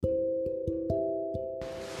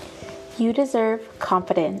You deserve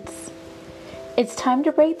confidence. It's time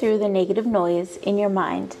to break through the negative noise in your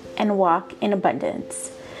mind and walk in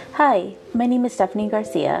abundance. Hi, my name is Stephanie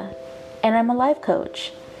Garcia, and I'm a life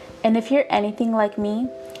coach. And if you're anything like me,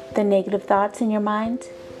 the negative thoughts in your mind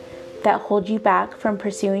that hold you back from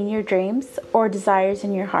pursuing your dreams or desires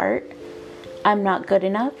in your heart, I'm not good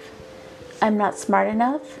enough, I'm not smart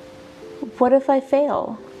enough, what if I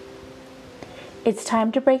fail? It's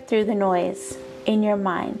time to break through the noise in your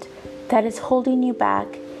mind that is holding you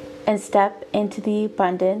back and step into the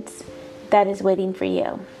abundance that is waiting for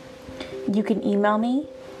you. You can email me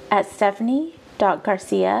at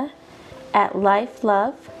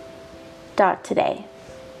stephanie.garcia@lifelove.today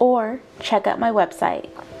or check out my website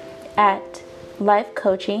at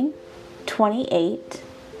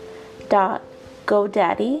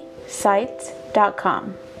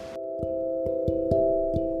lifecoaching28.godaddysites.com.